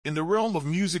In the realm of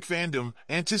music fandom,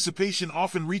 anticipation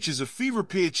often reaches a fever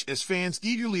pitch as fans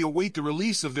eagerly await the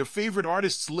release of their favorite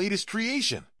artist's latest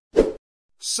creation.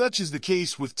 Such is the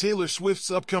case with Taylor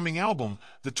Swift's upcoming album,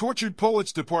 The Tortured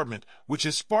Poets Department, which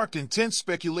has sparked intense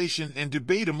speculation and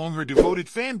debate among her devoted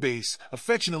fanbase,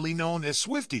 affectionately known as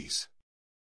Swifties.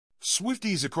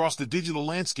 Swifties across the digital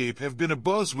landscape have been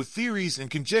abuzz with theories and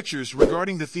conjectures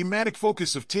regarding the thematic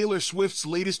focus of Taylor Swift's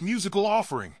latest musical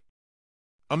offering.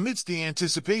 Amidst the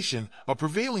anticipation, a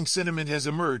prevailing sentiment has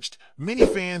emerged. Many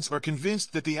fans are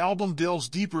convinced that the album delves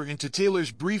deeper into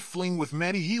Taylor's brief fling with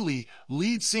Matty,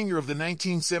 lead singer of the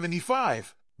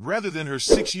 1975, rather than her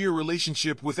 6-year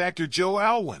relationship with actor Joe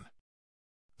Alwyn.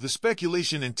 The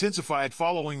speculation intensified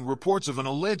following reports of an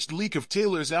alleged leak of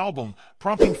Taylor's album,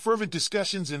 prompting fervent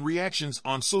discussions and reactions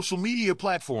on social media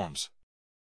platforms.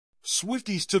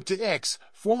 Swifties took to X,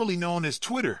 formerly known as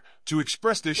Twitter, to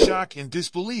express their shock and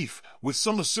disbelief, with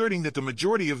some asserting that the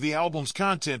majority of the album's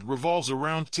content revolves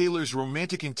around Taylor's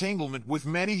romantic entanglement with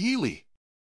Matty.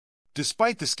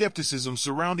 Despite the skepticism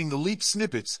surrounding the leaked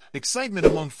snippets, excitement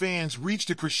among fans reached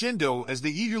a crescendo as they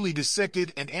eagerly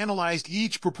dissected and analyzed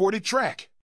each purported track.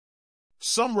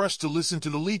 Some rushed to listen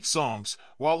to the leaked songs,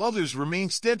 while others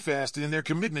remained steadfast in their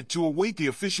commitment to await the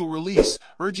official release,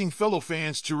 urging fellow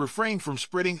fans to refrain from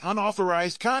spreading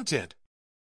unauthorized content.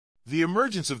 The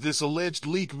emergence of this alleged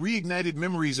leak reignited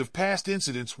memories of past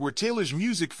incidents where Taylor's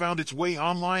music found its way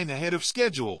online ahead of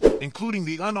schedule, including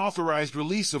the unauthorized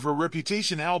release of her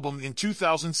Reputation album in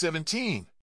 2017.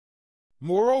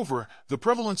 Moreover, the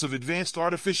prevalence of advanced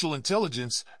artificial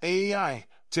intelligence, AI,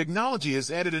 technology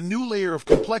has added a new layer of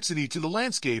complexity to the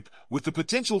landscape, with the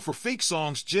potential for fake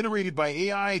songs generated by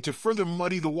AI to further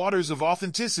muddy the waters of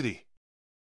authenticity.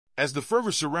 As the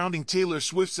fervor surrounding Taylor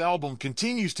Swift's album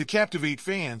continues to captivate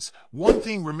fans, one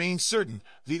thing remains certain: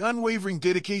 the unwavering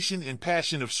dedication and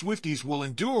passion of Swifties will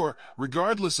endure,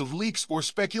 regardless of leaks or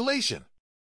speculation.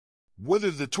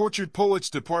 Whether the Tortured Poets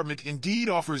Department indeed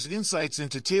offers insights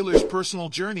into Taylor's personal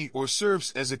journey or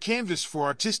serves as a canvas for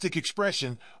artistic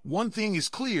expression, one thing is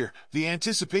clear: the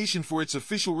anticipation for its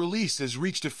official release has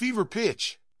reached a fever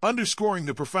pitch, underscoring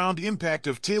the profound impact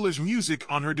of Taylor's music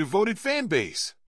on her devoted fanbase.